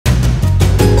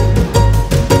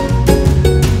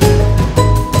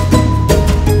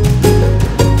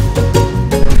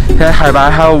海拔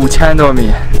还有5000多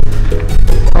米。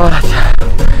我的天！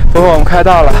不过我们快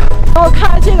到了。我看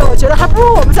了这个，我觉得还不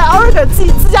如我们在Oregon自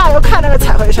驾游看那个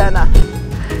彩绘山呢。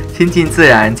亲近自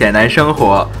然，简单生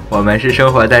活。我们是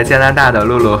生活在加拿大的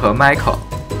露露和 Michael。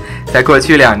在过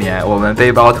去2年，我们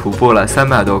背包徒步了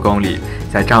300多公里，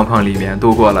在帐篷里面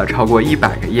度过了超过100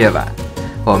个夜晚。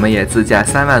我们也自驾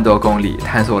3万多公里，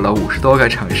探索了50多个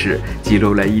城市，记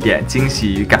录了一点惊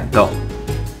喜与感动。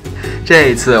这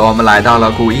一次，我们来到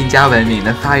了古印加文明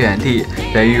的发源地，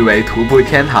被誉为徒步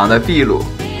天堂的秘鲁。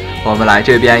我们来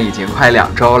这边已经快2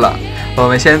周了。我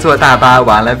们先坐大巴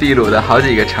玩了秘鲁的好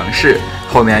几个城市，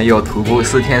后面又徒步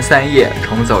4天3夜，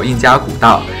重走印加古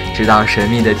道，直到神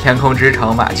秘的天空之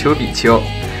城马丘比丘，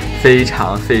非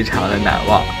常的难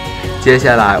忘。接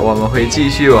下来我们会继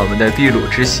续我们的秘鲁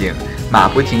之行，马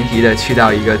不停蹄地去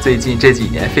到一个最近这几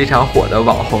年非常火的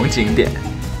网红景点。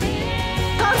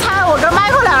刚才我跟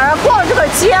Michael 2人逛这个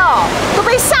街都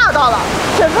被吓到了，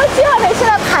整个街上面现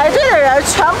在排队的人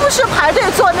全部是排队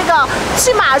坐那个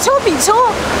去马丘比丘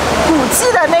古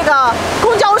迹的那个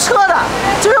公交车的，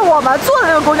就是我们坐的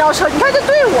那个公交车。你看这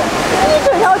队伍，一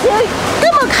整条街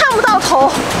根本看不到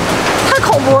头，太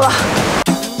恐怖了。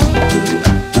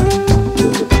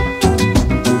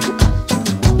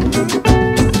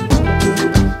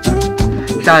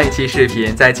上一期视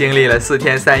频在经历了4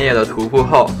天3夜的徒步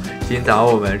后，今早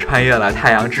我们穿越了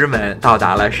太阳之门，到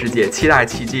达了世界7大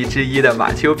奇迹之一的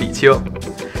马丘比丘。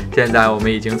现在我们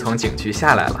已经从景区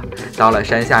下来了，到了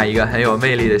山下一个很有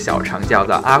魅力的小城，叫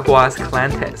做 Aguas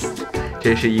Calientes。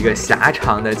这是一个狭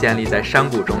长的建立在山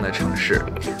谷中的城市，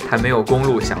它没有公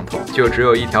路相通，就只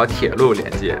有一条铁路连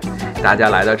接。大家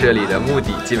来到这里的目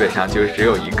的基本上就只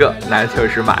有一个，那就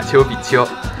是马丘比丘。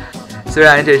虽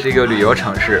然这是一个旅游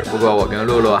城市，不过我跟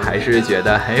露露还是觉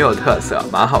得很有特色，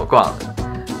蛮好逛的。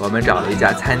我们找了一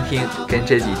家餐厅，跟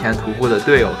这几天徒步的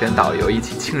队友跟导游一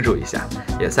起庆祝一下，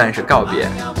也算是告别。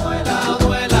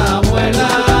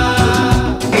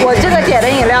我这个点的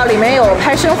饮料里面有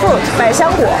passion fruit 百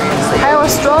香果，还有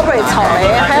strawberry 草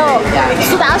莓，还有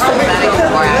苏打水。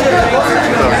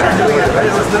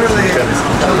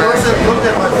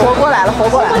活过来了，活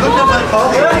过来了！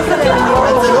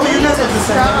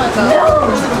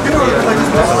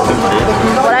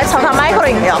我来尝尝 Michael 的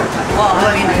饮料。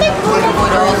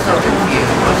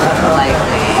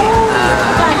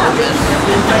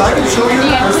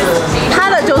它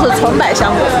的就是纯百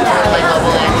香果。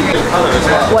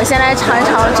我先来尝一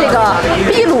尝这个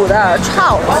秘鲁的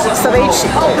trout ceviche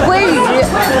鲑鱼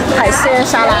海鲜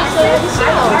沙拉。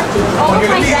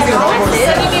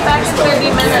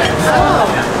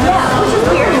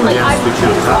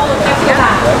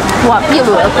哇，秘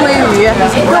鲁的鲑鱼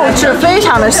肉质非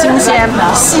常的新鲜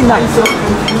细嫩，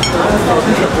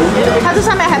它这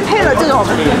上面还配了这种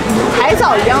海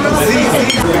藻一样的东西。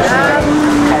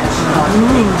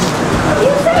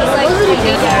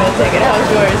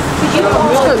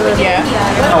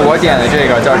我点的这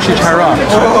个叫 chicharron，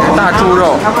 大猪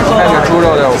肉，看这个猪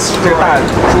肉的这个大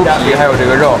猪皮，还有这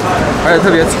个肉，而且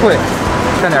特别脆，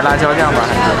蘸点辣椒酱吧，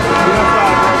还是。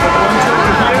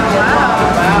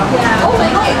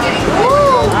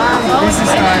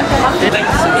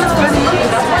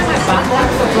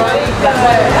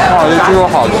哇，这猪肉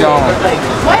好香啊！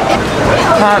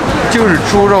它就是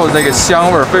猪肉那个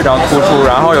香味非常突出，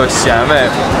然后有咸味，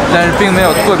但是并没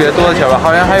有特别多的调味，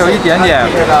好像还有一点点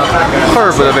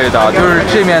herb 的味道，就是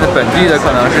这面的本地的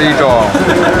可能是一种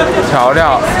调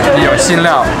料，一种新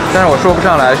料，但是我说不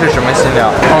上来是什么新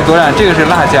料。果然这个是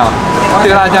辣酱，这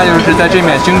个辣酱就是在这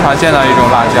面经常见到一种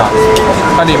辣酱，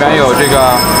它里面有这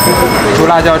个除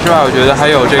辣椒之外，我觉得还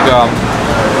有这个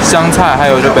香菜，还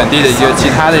有这本地的一些其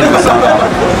他的一种香料。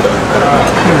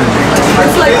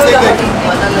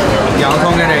洋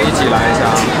葱跟着一起来一下，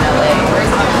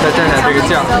再蘸蘸这个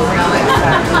酱。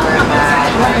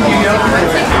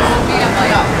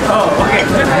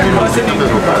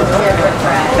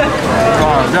哇，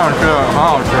这样吃很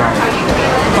好吃。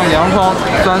放洋葱，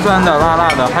酸酸的、辣辣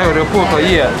的，还有这个薄荷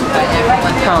叶，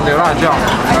上这个辣酱，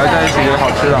来在一起就好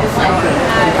吃了。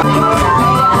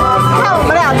看我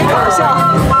们俩的搞笑。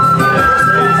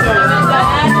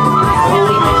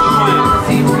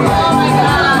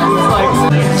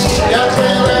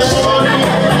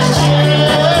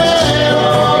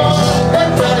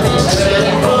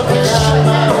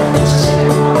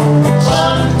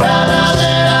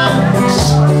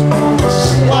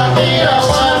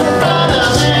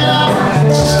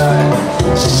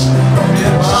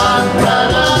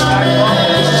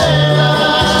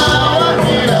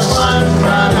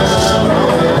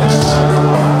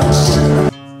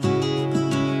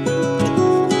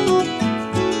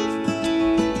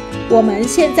我们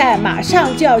现在马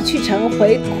上就要去乘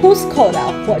回库斯科的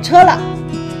火车了。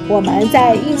我们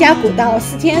在印加古道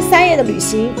4天3夜的旅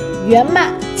行圆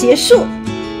满结束，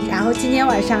然后今天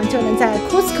晚上就能在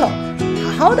库斯科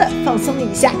好好的放松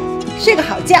一下，睡个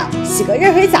好觉，洗个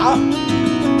热水澡。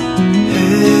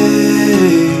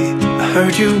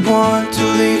Heard you want to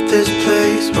leave this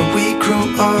place where we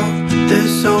grew up.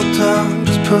 This old town,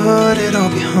 just put it all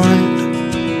behind.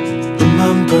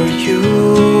 Remember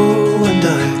you and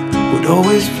I would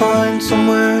always find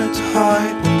somewhere to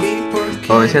hide when we were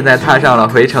kids. 我们现在踏上了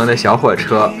回程的小火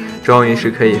车，终于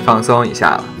是可以放松一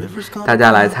下了。大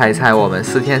家来猜一猜，我们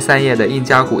4天3夜的印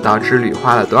加古道之旅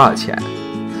花了多少钱？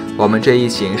我们这一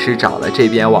行是找了这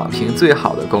边网评最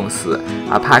好的公司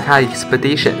Alpaca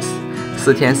Expeditions。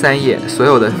4天3夜，所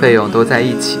有的费用都在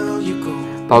一起，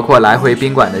包括来回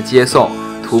宾馆的接送、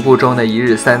徒步中的1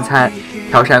日3餐、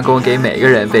挑山工给每个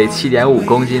人备7.5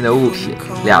公斤的物品、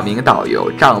2名导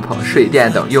游、帐篷、睡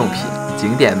垫等用品、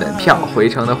景点门票、回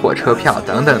程的火车票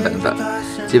等等等等。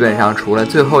基本上除了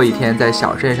最后一天在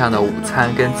小镇上的午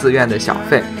餐跟自愿的小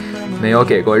费，没有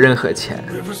给过任何钱。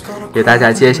给大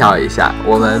家揭晓一下，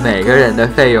我们每个人的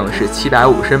费用是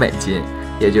750美金，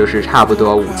也就是差不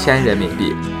多5000人民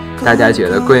币。大家觉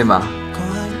得贵吗？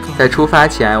在出发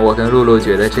前，我跟露露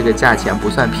觉得这个价钱不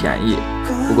算便宜。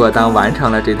不过当完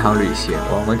成了这趟旅行，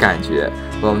我们感觉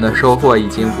我们的收获已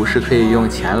经不是可以用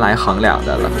钱来衡量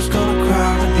的了。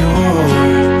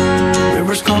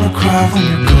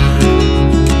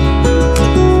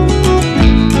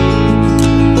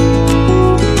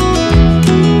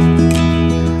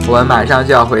我们马上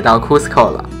就要回到库斯科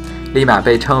了，立马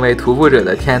被称为徒步者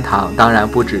的天堂，当然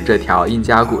不止这条印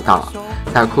加古道。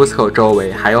在库斯科周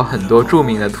围还有很多著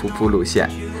名的徒步路线。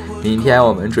明天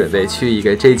我们准备去一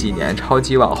个这几年超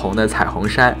级网红的彩虹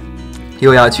山，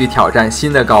又要去挑战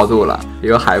新的高度了，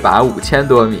有海拔5000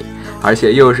多米，而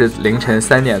且又是凌晨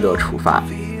3点多出发。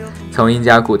从印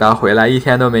加古道回来1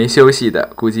天都没休息的，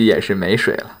估计也是没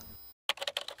水了。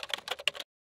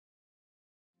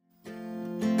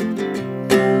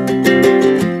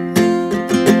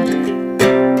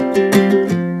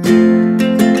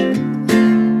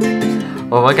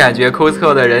我们感觉库斯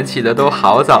科的人起的都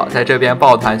好早，在这边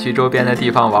抱团去周边的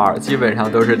地方玩，基本上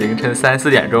都是凌晨3、4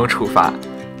点钟出发。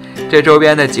这周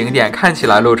边的景点看起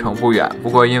来路程不远，不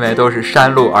过因为都是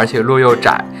山路，而且路又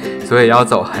窄，所以要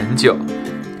走很久。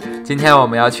今天我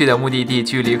们要去的目的地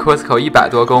距离库斯科100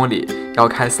多公里，要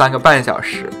开3个半小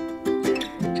时。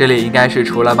这里应该是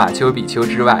除了马丘比丘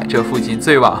之外，这附近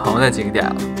最网红的景点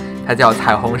了，它叫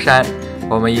彩虹山。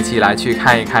我们一起来去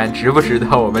看一看，值不值得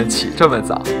我们起这么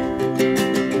早。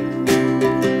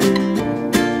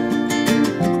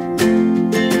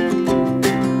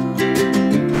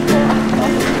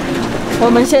我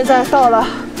们现在到了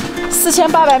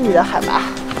4800米的海拔。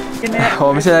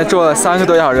我们现在坐了3个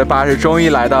多小时巴士，终于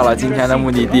来到了今天的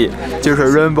目的地，就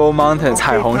是 Rainbow Mountain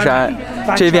彩虹山。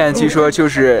这边据说就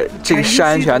是这个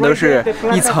山全都是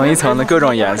一层一层的各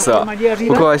种颜色，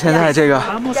不过现在这个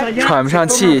喘不上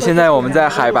气。现在我们在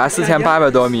海拔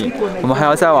4800多米，我们还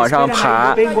要再往上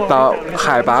爬到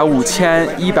海拔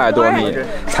5100多米，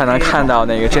才能看到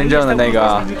那个真正的那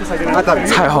个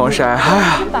彩虹山。哎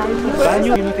呀，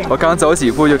我刚走几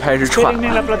步就开始喘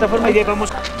了。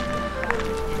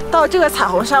到这个彩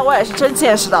虹山，我也是真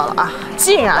见识到了啊！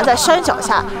竟然在山脚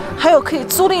下还有可以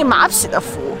租赁马匹的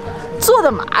服务，坐的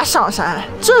马上山，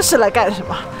这是来干什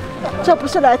么？这不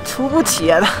是来徒步体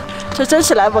验的，这真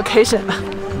是来 vacation 的。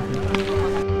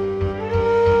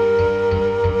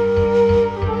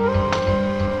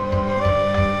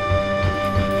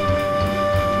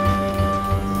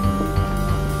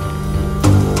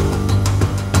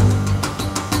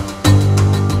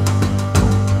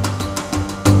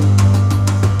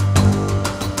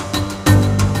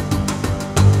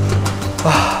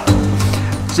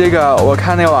这个我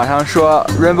看那个网上说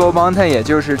Rainbow Mountain 也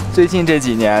就是最近这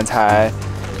几年才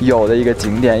有的一个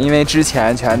景点，因为之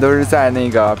前全都是在那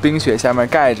个冰雪下面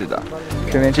盖着的，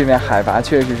因为这边海拔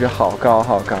确实是好高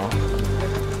好高。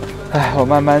哎，我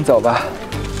慢慢走吧。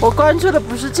我关注的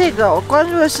不是这个，我关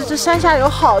注的是这山下有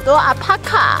好多阿帕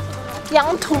卡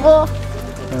羊驼，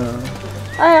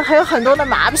哎呀，还有很多的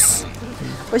马匹。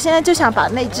我现在就想把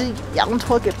那只羊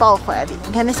驼给抱怀里，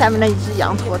你看那下面那一只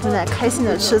羊驼正在开心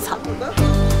的吃草。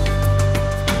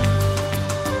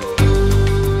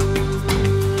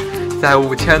在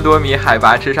5000多米海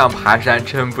拔之上爬山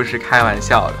真不是开玩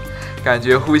笑的，感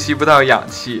觉呼吸不到氧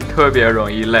气，特别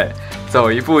容易累，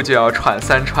走一步就要喘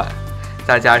3喘。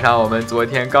再加上我们昨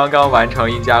天刚刚完成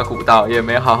印加古道，也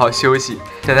没好好休息，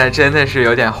现在真的是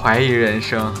有点怀疑人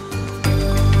生。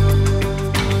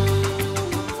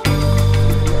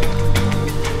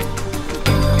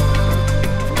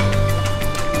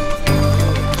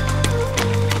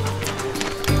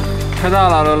快到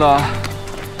了，露露，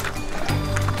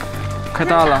快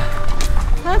到了。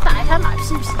我打一下马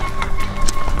屁屁。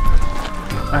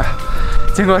哎呀，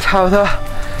经过差不多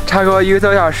1个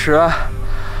多小时了，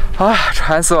啊，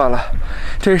喘死我了。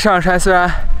这上山虽然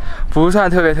不算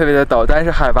特别的陡，但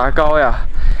是海拔高呀，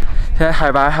现在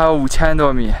海拔还有5000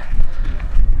多米。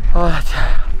我的天！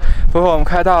不过我们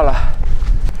快到了，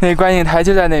那观景台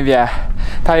就在那边，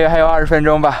大约还有20分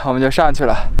钟吧，我们就上去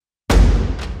了。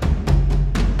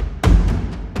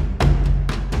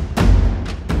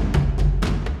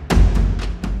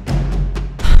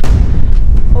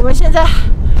我们现在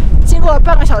经过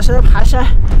半个小时的爬山，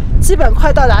基本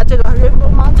快到达这个 Rainbow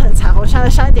Mountain 彩虹山的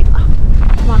山顶了。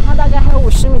马上大概还有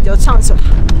50米就上去了。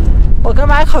我跟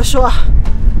Michael 说，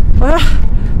我说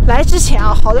来之前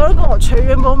啊，好多人跟我吹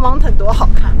Rainbow Mountain 多好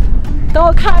看。等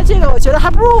我看了这个，我觉得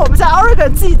还不如我们在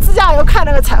Oregon 自己自驾游看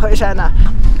那个彩绘山呢。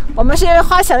我们是因为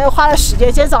花钱了又花了时间，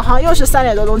今天早上又是3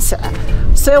点多钟起来，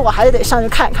所以我还是得上去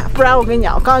看一看。不然我跟你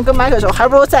讲，我刚刚跟 Michael 说，还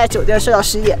不如在酒店睡到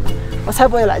11点，我才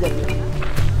不会来这里。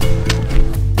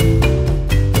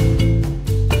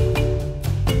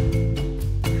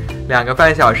2个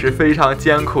半小时非常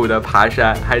艰苦的爬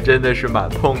山，还真的是蛮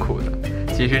痛苦的。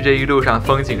其实这一路上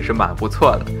风景是蛮不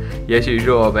错的，也许是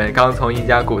我们刚从印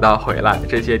加古道回来，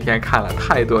这些天看了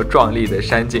太多壮丽的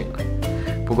山景了。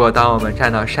不过当我们站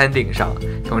到山顶上，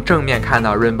从正面看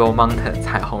到 Rainbow Mountain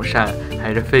彩虹山，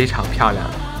还是非常漂亮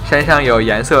的。山上有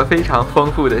颜色非常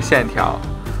丰富的线条。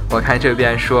我看这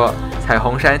边说，彩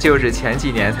虹山就是前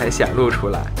几年才显露出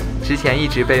来，之前一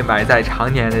直被埋在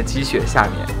常年的积雪下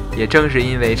面。也正是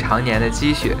因为常年的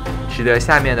积雪，使得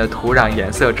下面的土壤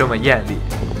颜色这么艳丽。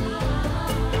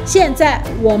现在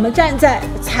我们站在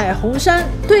彩虹山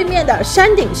对面的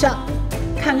山顶上，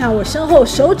看看我身后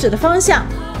手指的方向，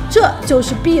这就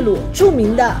是秘鲁著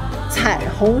名的彩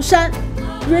虹山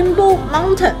Rainbow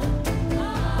Mountain。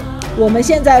我们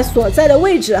现在所在的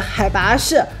位置海拔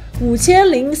是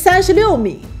5036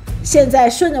米。现在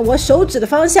顺着我手指的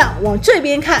方向往这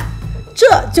边看，这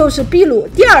就是秘鲁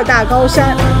第2大高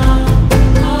山。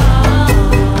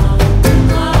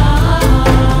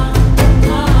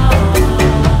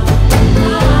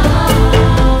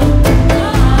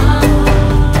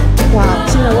哇，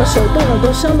现在我手动的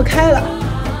都伸不开了。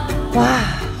哇，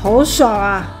好爽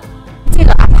啊！这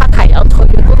个阿帕卡羊驼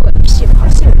员工的屁好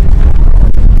幸福。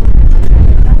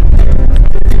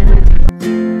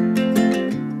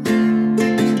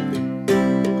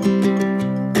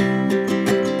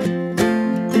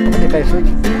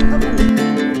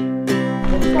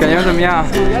感觉怎么样？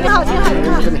你好，你好，你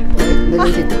好。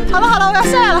好了，我要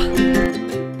下来了。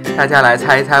大家来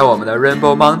猜一猜我们的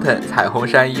Rainbow Mountain 彩虹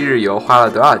山1日游花了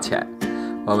多少钱？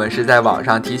我们是在网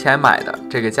上提前买的，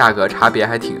这个价格差别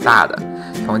还挺大的，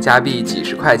从加币几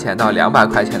10块钱到200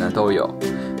块钱的都有。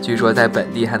据说在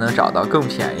本地还能找到更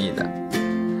便宜的。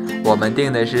我们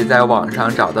订的是在网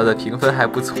上找到的评分还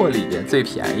不错里边最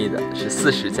便宜的，是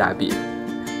40加币。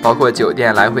包括酒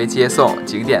店来回接送、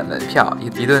景点门票、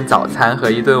一顿早餐和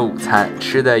一顿午餐，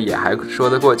吃的也还说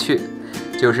得过去。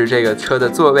就是这个车的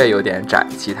座位有点窄，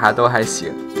其他都还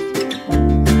行。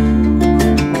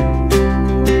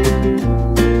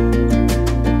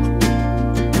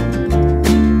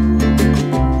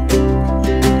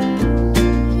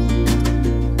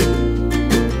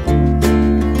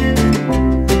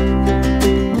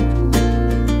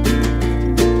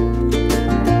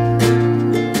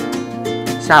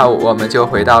下午我们就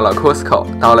回到了 Cusco，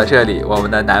 到了这里，我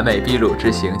们的南美秘鲁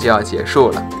之行就要结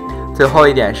束了。最后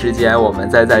一点时间，我们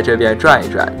再在这边转一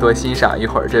转，多欣赏一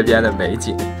会儿这边的美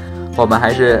景。我们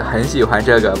还是很喜欢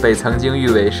这个被曾经誉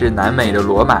为是南美的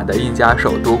罗马的印加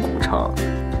首都古城，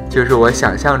就是我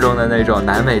想象中的那种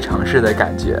南美城市的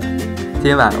感觉。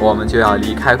今晚我们就要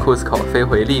离开 Cusco 飞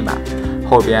回利马，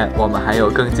后边我们还有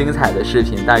更精彩的视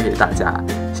频带给大家。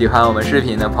喜欢我们视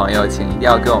频的朋友，请一定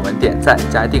要给我们点赞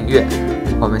加订阅。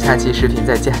我们下期视频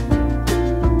再见。